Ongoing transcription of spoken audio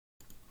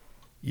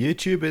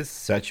YouTube is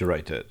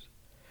saturated.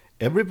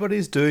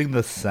 Everybody's doing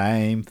the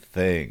same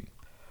thing.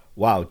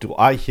 Wow, do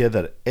I hear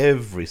that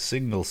every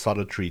single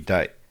solitary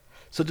day.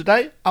 So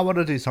today, I want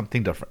to do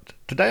something different.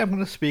 Today I'm going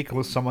to speak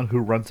with someone who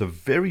runs a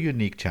very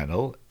unique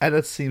channel and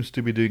it seems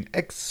to be doing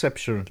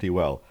exceptionally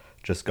well.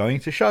 Just going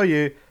to show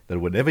you that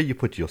whenever you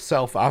put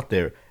yourself out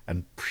there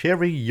and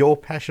sharing your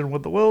passion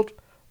with the world,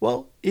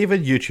 well,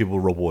 even YouTube will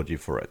reward you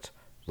for it.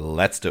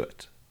 Let's do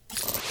it.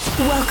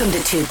 Welcome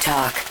to Tube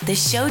Talk, the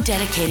show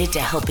dedicated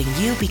to helping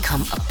you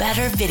become a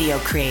better video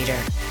creator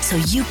so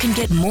you can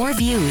get more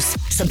views,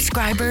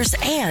 subscribers,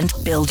 and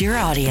build your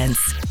audience.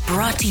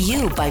 Brought to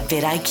you by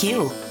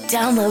vidIQ.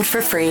 Download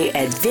for free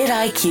at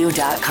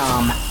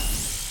vidIQ.com.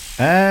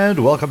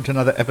 And welcome to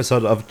another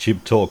episode of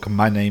Tube Talk.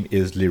 My name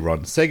is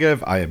Liron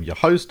Segev. I am your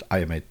host. I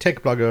am a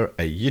tech blogger,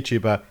 a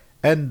YouTuber,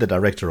 and the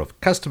Director of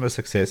Customer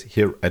Success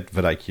here at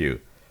vidIQ,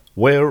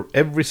 where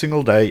every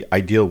single day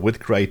I deal with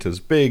creators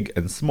big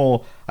and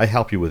small. I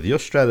help you with your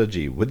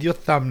strategy, with your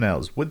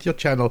thumbnails, with your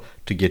channel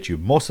to get you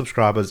more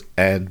subscribers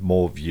and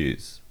more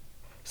views.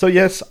 So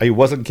yes, I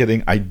wasn't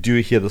kidding. I do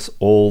hear this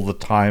all the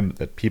time,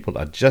 that people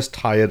are just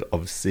tired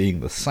of seeing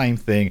the same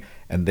thing,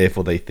 and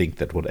therefore they think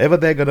that whatever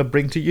they're going to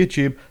bring to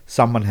YouTube,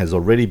 someone has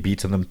already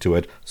beaten them to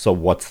it, so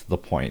what's the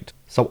point?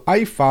 So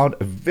I found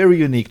a very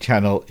unique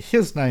channel.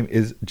 His name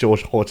is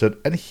Josh Horton,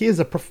 and he is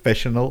a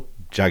professional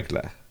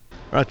juggler.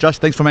 All right, Josh,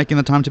 thanks for making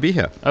the time to be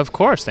here. Of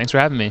course. Thanks for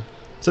having me.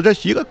 So,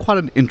 Josh, you got quite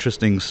an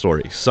interesting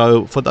story.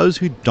 So, for those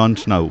who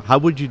don't know, how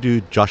would you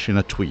do Josh in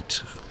a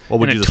tweet? What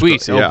would you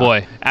tweet? Oh,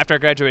 boy. After I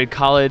graduated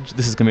college,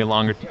 this is going to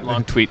be a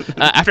long tweet.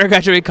 After I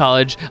graduated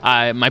college,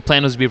 my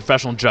plan was to be a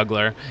professional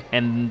juggler,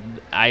 and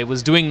I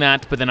was doing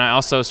that, but then I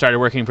also started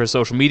working for a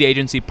social media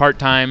agency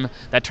part-time.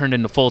 That turned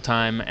into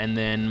full-time, and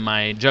then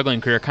my juggling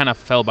career kind of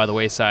fell by the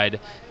wayside,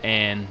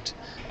 and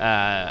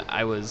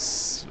I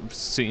was,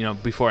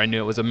 before I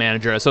knew it, was a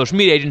manager at a social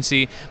media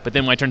agency. But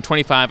then when I turned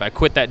 25, I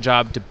quit that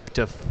job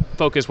to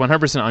focus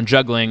 100% on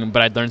juggling.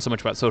 But I'd learned so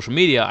much about social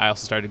media, I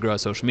also started to grow a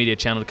social media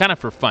channel, kind of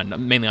for fun,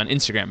 mainly on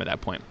Instagram at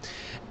that point.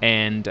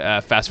 And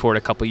fast forward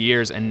a couple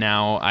years, and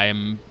now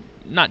I'm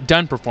not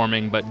done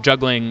performing, but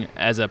juggling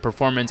as a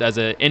performance, as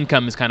an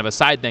income is kind of a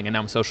side thing. And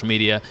now social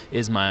media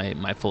is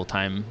my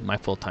full-time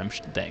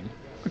thing.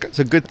 Okay, it's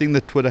a good thing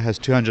that Twitter has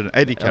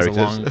 280 characters.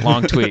 That was a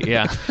long tweet,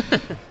 yeah.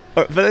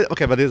 But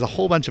there's a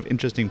whole bunch of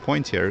interesting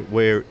points here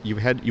where you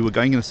were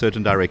going in a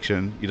certain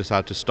direction, you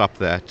decided to stop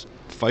that,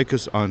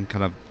 focus on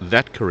kind of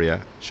that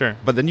career. Sure.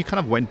 But then you kind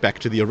of went back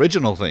to the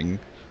original thing,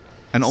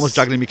 and almost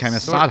juggling became a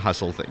side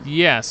hustle thing.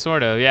 Yeah,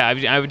 sort of. Yeah,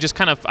 I would just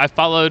I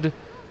followed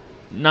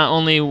not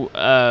only,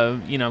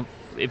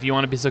 if you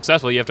want to be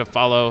successful, you have to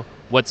follow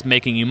what's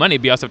making you money,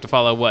 but you also have to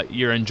follow what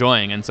you're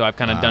enjoying. And so I've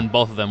kind of done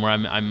both of them, where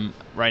I'm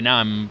right now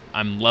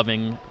I'm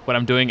loving what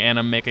I'm doing and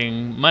I'm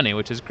making money,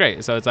 which is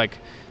great. So it's like,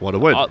 what a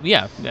win.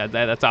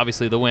 That's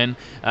obviously the win.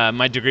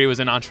 My degree was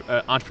in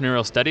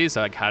entrepreneurial studies,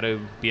 so like how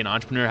to be an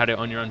entrepreneur, how to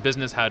own your own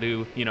business, how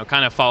to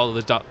kind of follow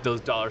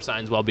those dollar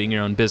signs while being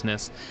your own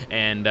business.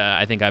 And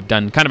I think I've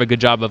done kind of a good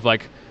job of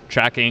like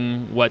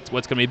tracking what's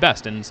going to be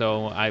best. And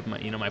so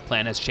my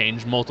plan has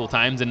changed multiple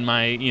times in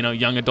my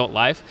young adult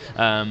life,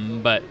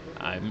 but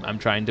I'm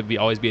trying to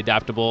always be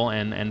adaptable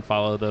and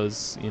follow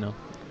those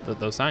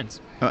those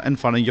signs. And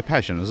following your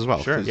passion as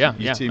well. Sure, yeah.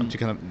 You seem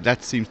to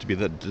that seems to be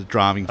the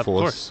driving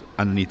force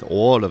underneath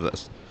all of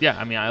this. Yeah,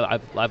 I mean,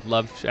 I've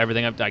loved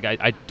everything.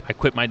 I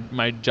quit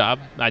my job.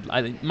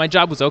 My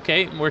job was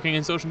okay working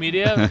in social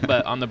media,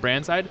 but on the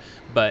brand side.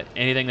 But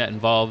anything that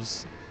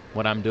involves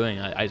what I'm doing,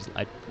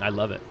 I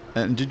love it.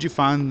 And did you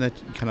find that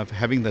kind of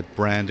having that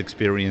brand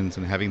experience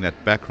and having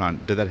that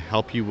background, did that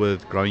help you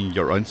with growing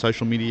your own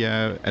social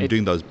media and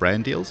doing those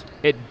brand deals?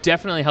 It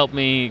definitely helped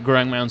me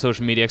growing my own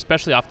social media,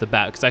 especially off the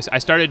bat, because I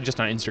started just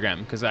on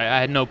Instagram, because I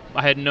had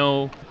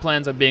no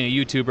plans on being a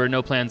YouTuber,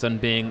 no plans on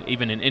being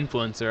even an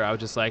influencer. I was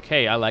just like,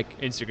 hey, I like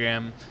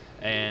Instagram,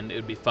 and it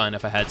would be fun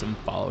if I had some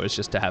followers,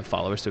 just to have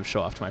followers to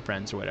show off to my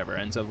friends or whatever.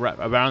 And so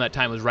around that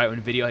time was right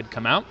when video had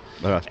come out.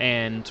 Right.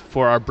 And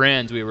for our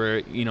brands, we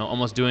were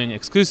almost doing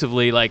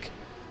exclusively like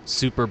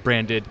super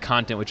branded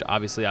content, which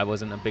obviously I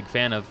wasn't a big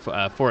fan of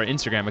for an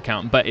Instagram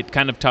account. But it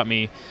kind of taught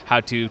me how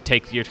to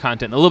take your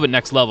content a little bit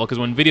next level, because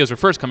when videos were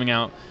first coming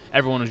out,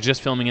 everyone was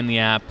just filming in the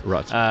app.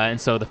 Right.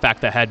 And so the fact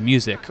that I had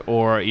music,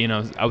 or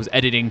I was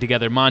editing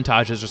together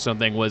montages or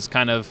something, was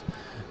kind of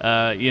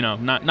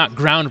not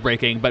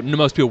groundbreaking, but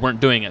most people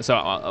weren't doing it.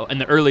 So in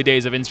the early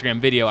days of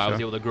Instagram video, I was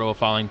able to grow a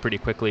following pretty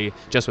quickly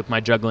just with my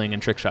juggling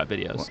and trick shot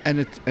videos. Well, and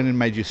it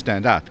made you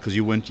stand out, because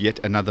you weren't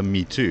yet another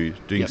Me Too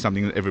doing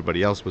something that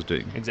everybody else was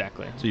doing.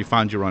 Exactly. So you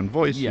found your own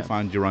voice, you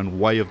found your own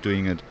way of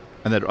doing it,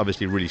 and that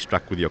obviously really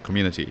struck with your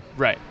community.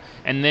 Right.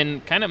 And then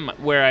kind of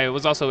where I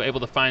was also able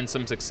to find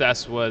some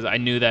success was I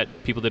knew that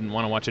people didn't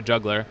want to watch a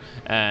juggler,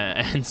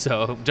 and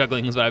so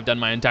juggling is what I've done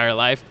my entire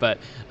life. But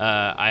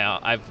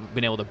I've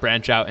been able to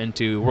branch out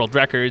into world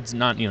records,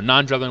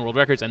 non-juggling world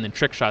records, and then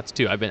trick shots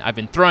too. I've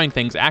been throwing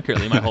things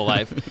accurately my whole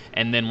life,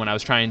 and then when I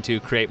was trying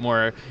to create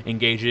more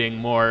engaging,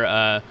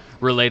 more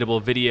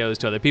relatable videos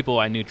to other people,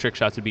 I knew trick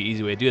shots would be an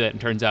easy way to do that, and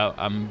turns out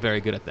I'm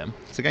very good at them.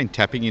 It's again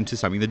tapping into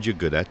something that you're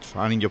good at,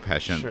 finding your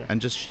passion, Sure. and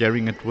just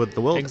sharing it with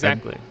the world.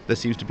 Exactly. And there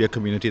seems to be a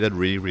community that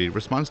really, really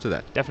responds to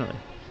that. Definitely.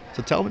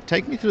 So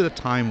take me through the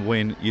time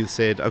when you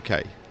said,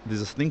 okay,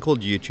 there's this thing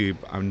called YouTube.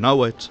 I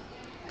know it.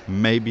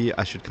 Maybe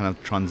I should kind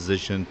of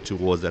transition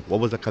towards that. What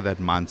was that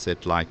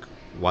mindset like?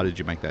 Why did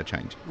you make that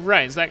change?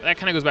 Right. So that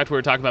kind of goes back to what we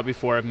were talking about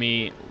before of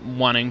me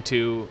wanting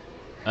to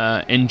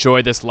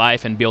enjoy this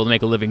life and be able to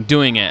make a living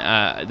doing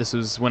it. This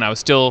was when I was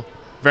still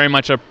very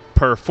much a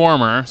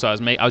performer, so I was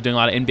doing a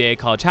lot of NBA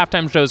college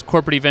halftime shows,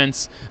 corporate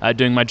events,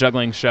 doing my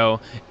juggling show,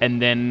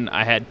 and then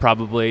I had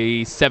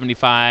probably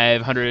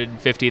 75,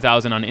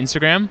 150,000 on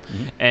Instagram,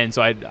 and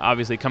so I'd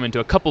obviously come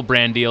into a couple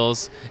brand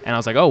deals, and I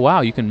was like, oh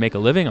wow, you can make a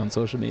living on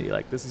social media,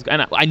 like this is,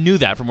 and I knew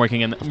that from working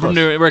in the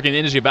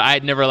industry,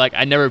 but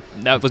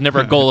that was never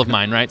a goal of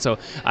mine, right? So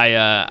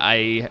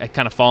I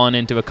kind of fallen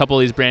into a couple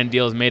of these brand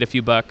deals, made a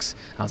few bucks.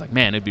 I was like,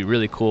 man, it'd be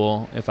really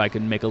cool if I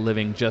could make a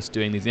living just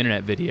doing these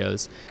internet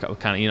videos.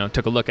 Kind of,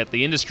 took a look at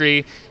the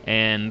industry,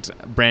 and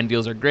brand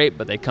deals are great,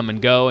 but they come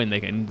and go, and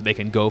they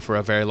can go for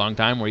a very long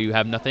time where you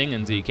have nothing,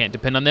 and so you can't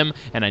depend on them.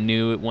 And I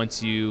knew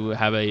once you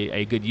have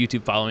a good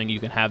YouTube following, you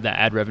can have that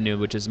ad revenue,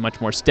 which is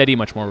much more steady,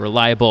 much more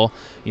reliable,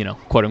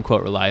 quote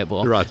unquote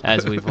reliable, right.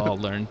 as we've all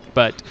learned.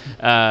 But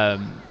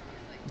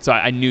so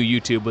I knew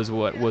YouTube was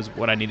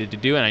what I needed to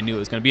do, and I knew it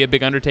was going to be a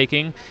big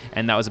undertaking,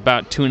 and that was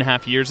about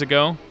 2.5 years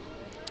ago.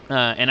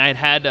 And I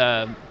had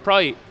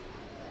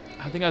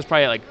I think I was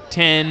probably at like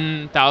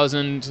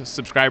 10,000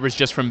 subscribers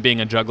just from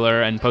being a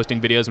juggler and posting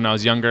videos when I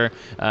was younger,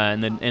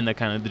 in the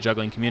kind of the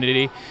juggling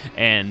community.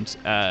 And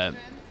I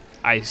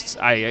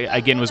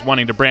again was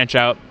wanting to branch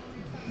out,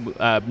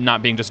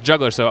 not being just a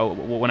juggler. So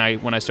when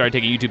I started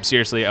taking YouTube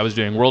seriously, I was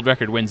doing World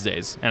Record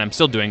Wednesdays, and I'm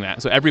still doing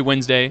that. So every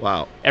Wednesday,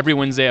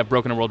 I've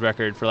broken a world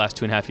record for the last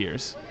 2.5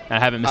 years. And I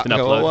haven't missed an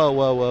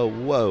upload.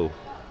 Whoa!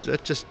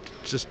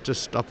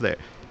 Just stop there.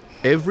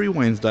 Every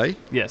Wednesday,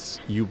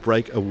 yes, you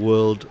break a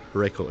world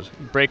record.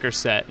 Break or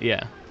set,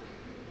 yeah.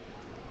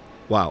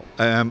 Wow,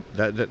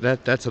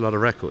 that's a lot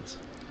of records.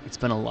 It's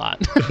been a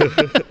lot.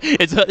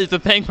 It's a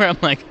thing where I'm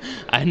like,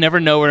 I never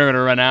know when I'm going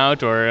to run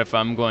out, or if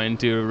I'm going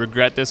to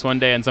regret this one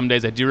day. And some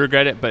days I do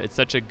regret it, but it's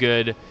such a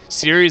good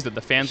series that the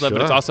fans love.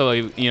 But it's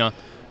also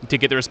to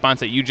get the response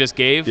that you just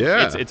gave.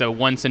 Yeah. It's a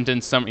one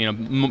sentence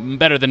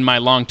better than my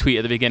long tweet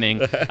at the beginning.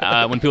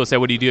 When people say,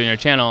 "What do you do on your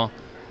channel?"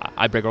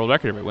 I break a world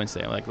record every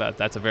Wednesday. Like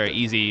that's a very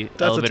easy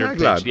elevator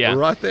pitch. Yeah,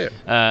 right there.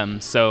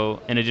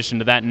 So in addition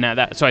to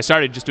that, so I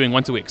started just doing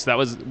once a week. So that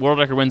was World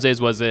Record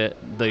Wednesdays was the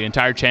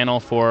entire channel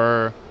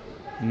for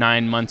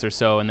 9 months or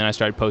so, and then I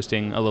started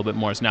posting a little bit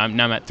more. So now I'm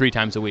at 3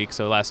 times a week.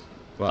 So last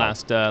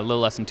little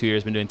less than 2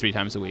 years, been doing 3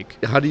 times a week.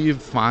 How do you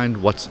find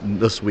what's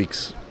this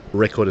week's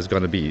record is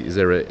going to be? Is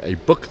there a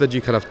book that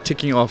you're kind of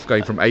ticking off,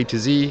 going from A to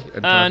Z?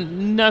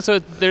 No, so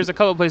there's a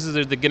couple of places.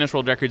 There's the Guinness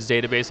World Records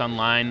database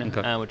online,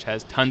 which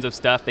has tons of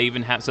stuff. They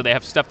even have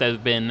stuff that has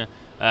been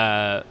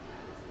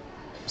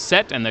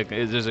set, and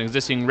there's an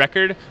existing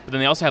record, but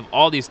then they also have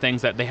all these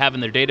things that they have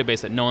in their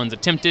database that no one's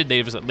attempted.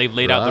 They've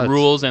laid out the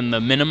rules and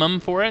the minimum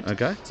for it.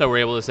 Okay. So we're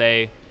able to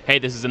say, hey,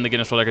 this is in the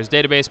Guinness World Records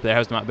database, but there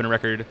has not been a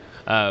record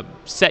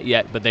set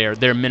yet, but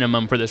their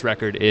minimum for this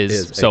record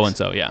is so and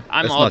so. Yeah,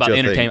 I'm all about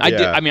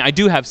entertainment. I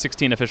do have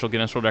 16 official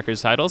Guinness World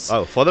Records titles.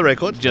 Oh, for the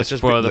record, just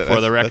for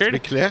the record.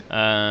 Let's be clear.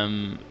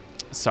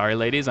 Sorry,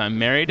 ladies, I'm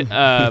married.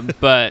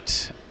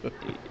 But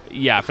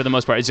yeah, for the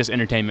most part, it's just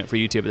entertainment for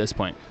YouTube at this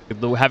point.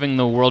 Having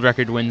the World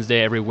Record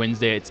Wednesday every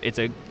Wednesday,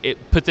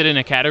 it puts it in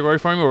a category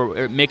for me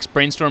where it makes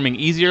brainstorming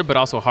easier, but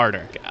also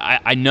harder.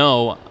 I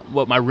know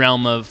what my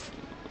realm of,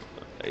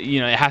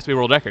 it has to be a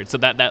world record, so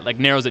that like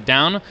narrows it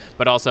down,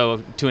 but also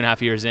 2.5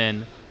 years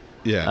in,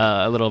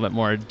 a little bit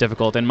more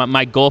difficult. And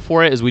my goal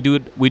for it is we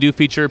do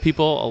feature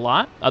people a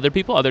lot, other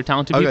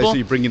talented people. Okay, so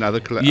you bring in other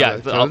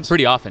talents?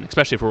 Pretty often,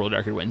 especially for World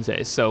Record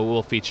Wednesdays. So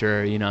we'll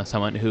feature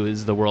someone who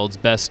is the world's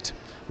best.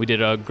 We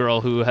did a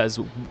girl who has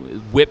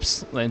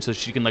whips, and so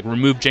she can like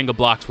remove Jenga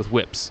blocks with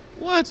whips.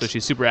 What? So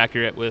she's super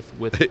accurate with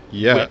whips.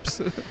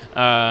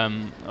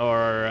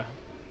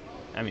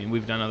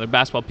 We've done other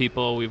basketball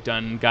people. We've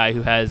done a guy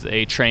who has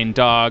a trained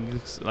dog,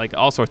 like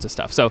all sorts of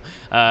stuff. So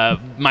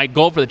my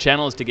goal for the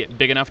channel is to get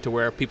big enough to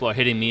where people are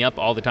hitting me up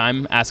all the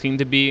time, asking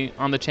to be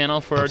on the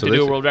channel to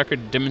do a world record,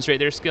 to demonstrate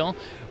their skill.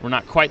 We're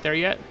not quite there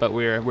yet, but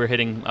we're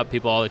hitting up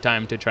people all the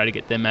time to try to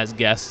get them as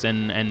guests,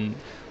 and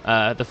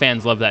the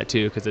fans love that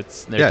too,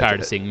 because they're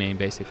tired of seeing me,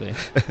 basically.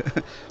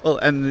 Well,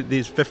 and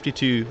these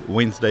 52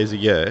 Wednesdays a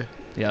year.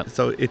 Yeah.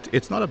 So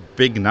it's not a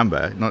big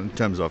number, not in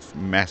terms of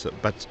massive,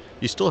 but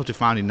you still have to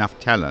find enough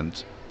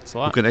talent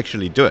who can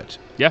actually do it.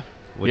 Yeah.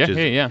 Which is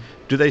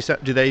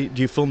Do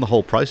you film the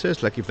whole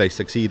process? Like if they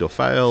succeed or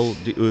fail,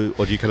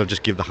 or do you kind of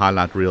just give the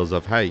highlight reels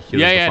of, hey,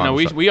 here's the final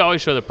shot? We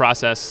always show the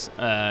process.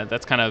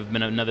 That's kind of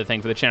been another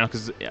thing for the channel,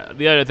 because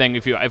the other thing,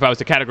 if I was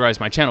to categorize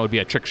my channel, it would be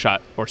a trick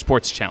shot or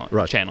sports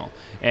channel.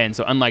 And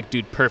so unlike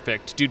Dude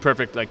Perfect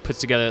like puts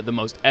together the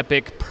most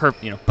epic,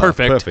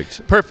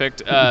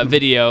 perfect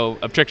video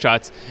of trick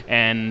shots,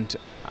 and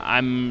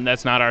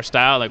that's not our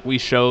style. Like, we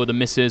show the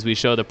misses, we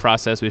show the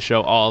process, we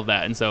show all of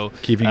that, and so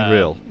keeping it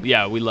real.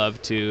 Yeah, we love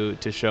to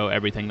show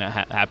everything that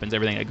happens,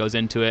 everything that goes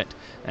into it,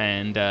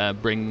 and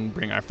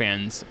bring our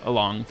fans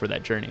along for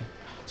that journey.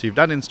 So you've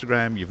done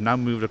Instagram, you've now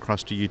moved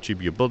across to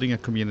YouTube, you're building a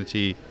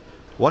community.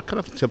 What kind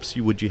of tips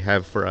would you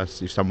have for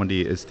us if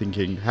somebody is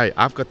thinking, hey,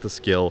 I've got the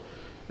skill,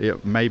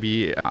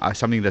 maybe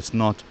something that's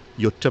not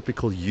your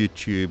typical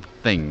YouTube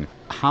thing?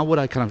 How would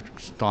I kind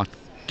of start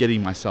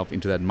getting myself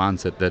into that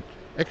mindset that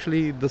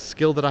actually the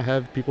skill that I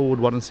have, people would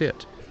want to see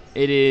it?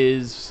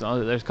 There's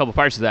a couple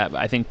parts to that,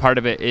 but I think part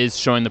of it is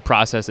showing the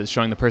process, it's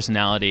showing the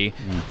personality.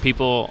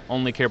 People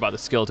only care about the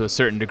skill to a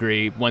certain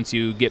degree once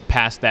you get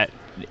past that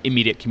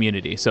immediate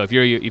community. So if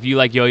you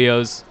like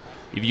yo-yos,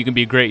 if you can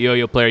be a great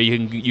yo-yo player,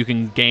 you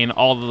can gain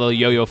all of the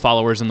yo-yo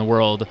followers in the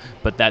world,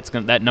 but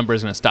that number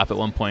is going to stop at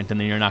one point, and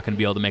then you're not going to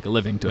be able to make a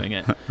living doing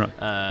it.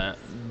 Right.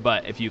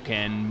 But if you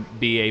can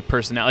be a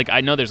personality, like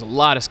I know there's a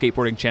lot of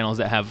skateboarding channels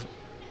that have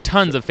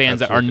tons of fans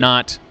that are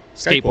not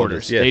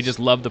skateboarders. Yes. They just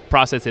love the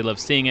process, they love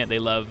seeing it, they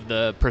love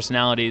the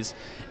personalities,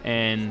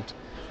 and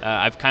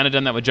I've kind of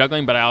done that with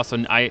juggling, but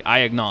I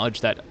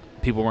acknowledge that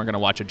people weren't going to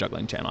watch a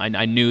juggling channel.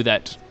 I knew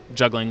that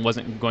juggling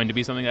wasn't going to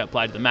be something that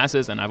applied to the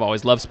masses, and I've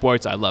always loved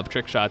sports, I love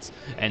trick shots,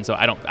 and so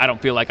I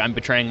don't feel like I'm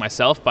betraying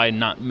myself by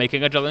not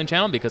making a juggling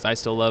channel, because I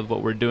still love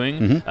what we're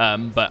doing.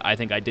 But I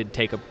think I did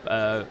take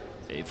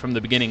from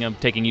the beginning of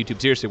taking YouTube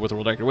seriously with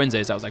World Record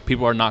Wednesdays, I was like,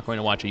 people are not going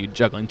to watch a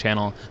juggling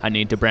channel. I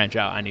need to branch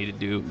out. I need to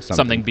do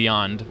something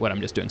beyond what I'm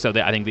just doing. So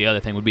I think the other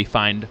thing would be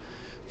find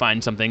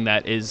something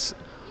that is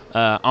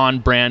on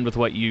brand with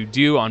what you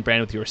do, on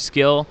brand with your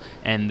skill,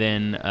 and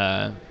then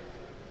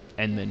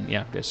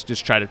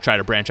just try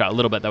to branch out a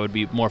little bit. That would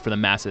be more for the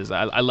masses.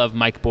 I love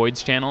Mike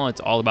Boyd's channel.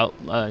 It's all about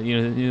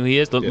who he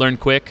is, learn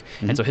quick,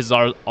 and so his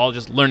are all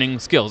just learning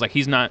skills. Like,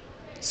 he's not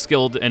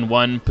skilled in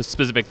one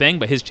specific thing,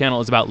 but his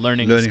channel is about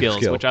learning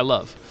skills, which I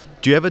love.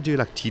 Do you ever do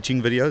like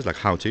teaching videos, like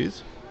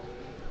how-tos?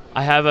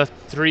 I have a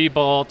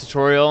 3-ball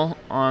tutorial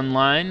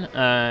online,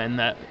 and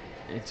that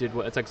it's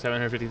like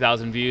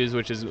 750,000 views,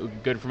 which is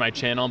good for my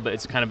channel, but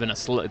it's kind of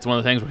it's one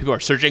of the things where people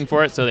are searching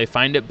for it, so they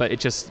find it, but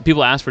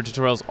people ask for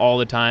tutorials all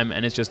the time,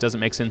 and it just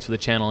doesn't make sense for the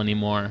channel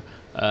anymore.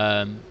 It's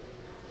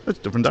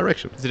a different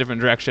direction. It's a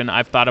different direction.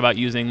 I've thought about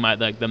using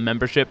the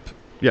membership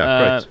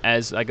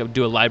as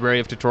do a library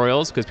of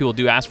tutorials, because people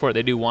do ask for it,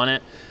 they do want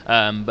it,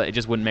 but it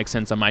just wouldn't make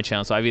sense on my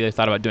channel. So I've either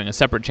thought about doing a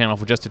separate channel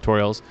for just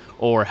tutorials,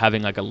 or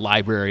having like a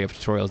library of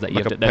tutorials that you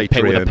have to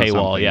pay with a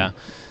paywall. Yeah.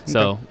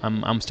 So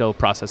I'm still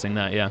processing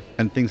that. Yeah.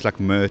 And things like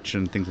merch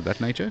and things of that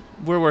nature.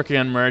 We're working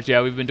on merch.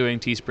 Yeah, we've been doing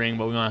Teespring,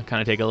 but we want to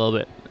kind of take it a little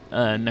bit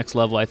next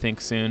level, I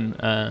think, soon.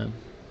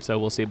 So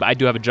we'll see. But I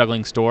do have a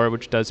juggling store,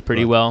 which does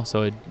pretty well.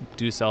 So I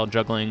do sell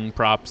juggling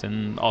props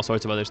and all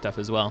sorts of other stuff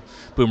as well.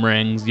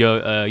 Boomerangs,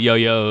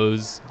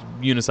 yo-yos,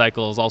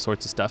 unicycles, all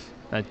sorts of stuff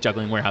at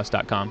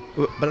jugglingwarehouse.com.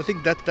 But I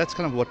think that's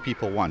kind of what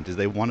people want, is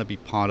they want to be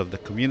part of the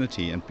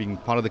community, and being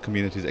part of the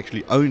community is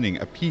actually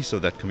owning a piece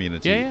of that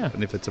community. Yeah.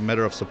 And if it's a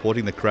matter of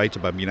supporting the creator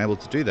by being able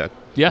to do that,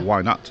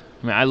 why not?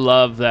 I mean, I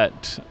love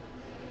that.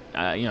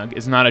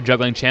 It's not a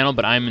juggling channel,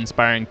 but I'm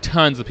inspiring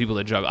tons of people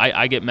to juggle.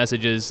 I get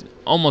messages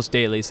almost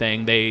daily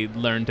saying they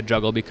learned to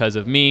juggle because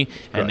of me,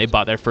 and they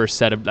bought their first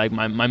set of, like,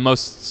 my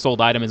most sold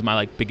item is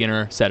my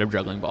beginner set of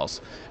juggling balls,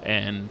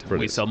 and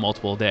we sell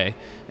multiple a day,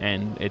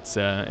 and it's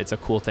a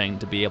cool thing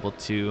to be able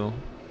to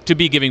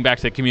be giving back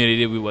to the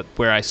community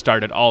where I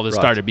started. All this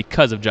started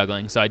because of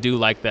juggling, so I do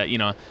like that.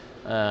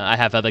 I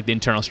have had like the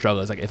internal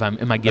struggles, like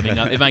am I giving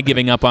up? Am I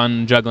giving up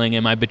on juggling?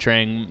 Am I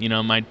betraying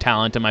my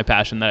talent and my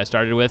passion that I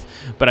started with?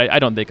 But I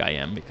don't think I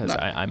am, because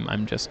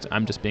I'm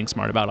just being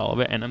smart about all of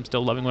it, and I'm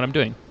still loving what I'm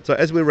doing. So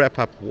as we wrap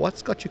up,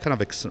 what's got you kind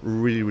of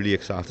really, really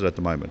excited at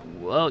the moment?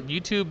 Well,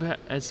 YouTube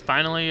has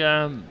finally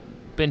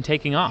been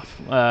taking off.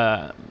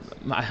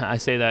 I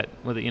say that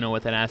with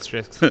an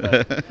asterisk.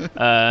 But,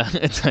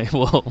 it's like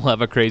we'll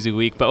have a crazy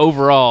week, but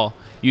overall,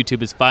 YouTube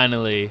has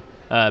finally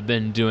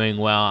been doing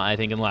well. I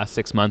think in the last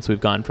 6 months we've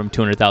gone from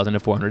 200,000 to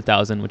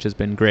 400,000, which has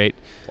been great.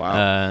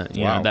 Wow!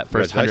 That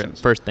first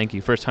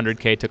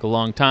 100K took a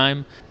long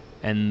time,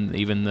 and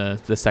even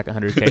the second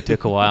 100K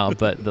took a while.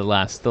 But the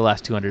last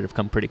 200 have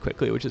come pretty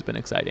quickly, which has been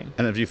exciting.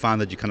 And have you found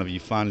that you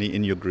finally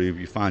in your groove,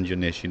 you find your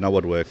niche, you know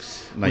what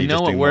works? Now you know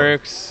what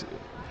works.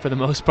 For the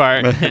most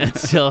part,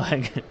 it's still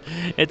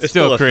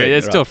still crazy.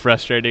 It's still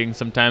frustrating.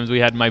 Sometimes we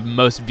had my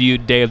most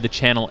viewed day of the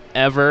channel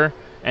ever,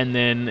 and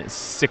then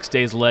 6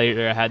 days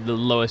later I had the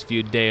lowest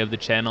viewed day of the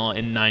channel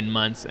in 9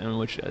 months, and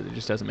which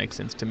just doesn't make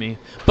sense to me.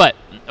 But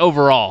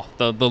overall,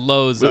 the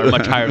lows are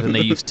much higher than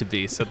they used to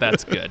be, so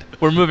that's good.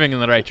 We're moving in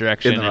the right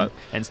direction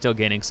and still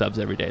gaining subs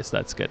every day, so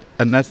that's good.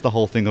 And that's the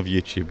whole thing of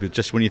YouTube. It's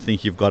just when you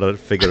think you've got it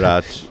figured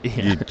out,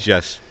 you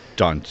just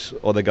don't.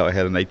 Or they go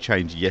ahead and they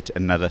change yet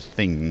another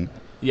thing.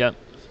 Yep.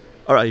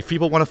 All right, if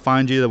people want to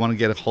find you, they want to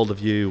get a hold of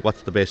you,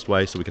 what's the best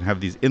way? So we can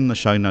have these in the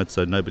show notes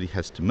so nobody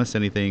has to miss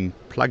anything.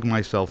 Plug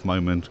myself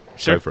moment.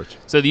 Sure. Go for it.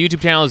 So the YouTube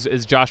channel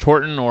is Josh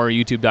Horton, or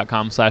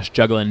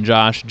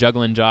youtube.com/JugglinJosh.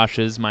 JugglinJosh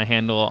is my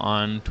handle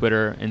on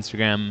Twitter,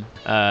 Instagram.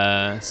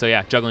 So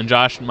yeah,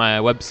 JugglinJosh.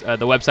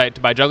 The website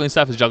to buy juggling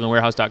stuff is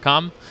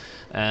jugglingwarehouse.com.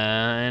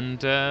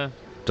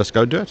 Just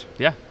go do it.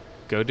 Yeah,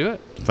 go do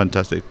it.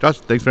 Fantastic. Josh,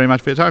 thanks very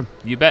much for your time.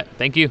 You bet.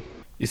 Thank you.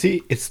 You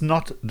see, it's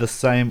not the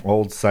same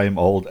old,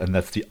 and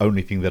that's the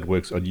only thing that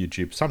works on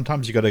YouTube.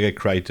 Sometimes you got to get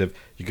creative.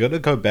 You got to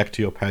go back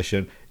to your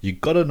passion. You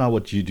got to know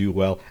what you do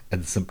well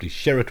and simply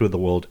share it with the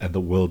world, and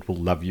the world will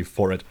love you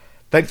for it.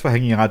 Thanks for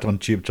hanging out on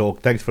Tube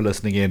Talk. Thanks for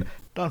listening in.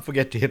 Don't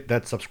forget to hit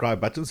that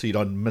subscribe button so you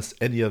don't miss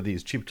any of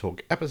these Tube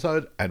Talk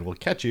episodes, and we'll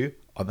catch you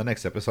on the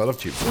next episode of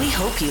Tube Talk. We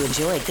hope you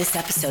enjoyed this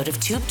episode of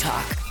Tube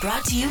Talk,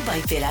 brought to you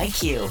by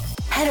vidIQ.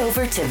 Head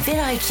over to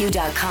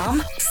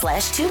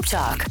vidIQ.com/Tube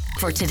Talk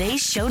for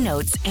today's show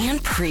notes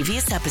and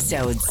previous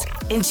episodes.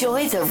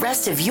 Enjoy the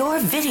rest of your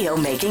video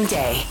making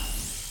day.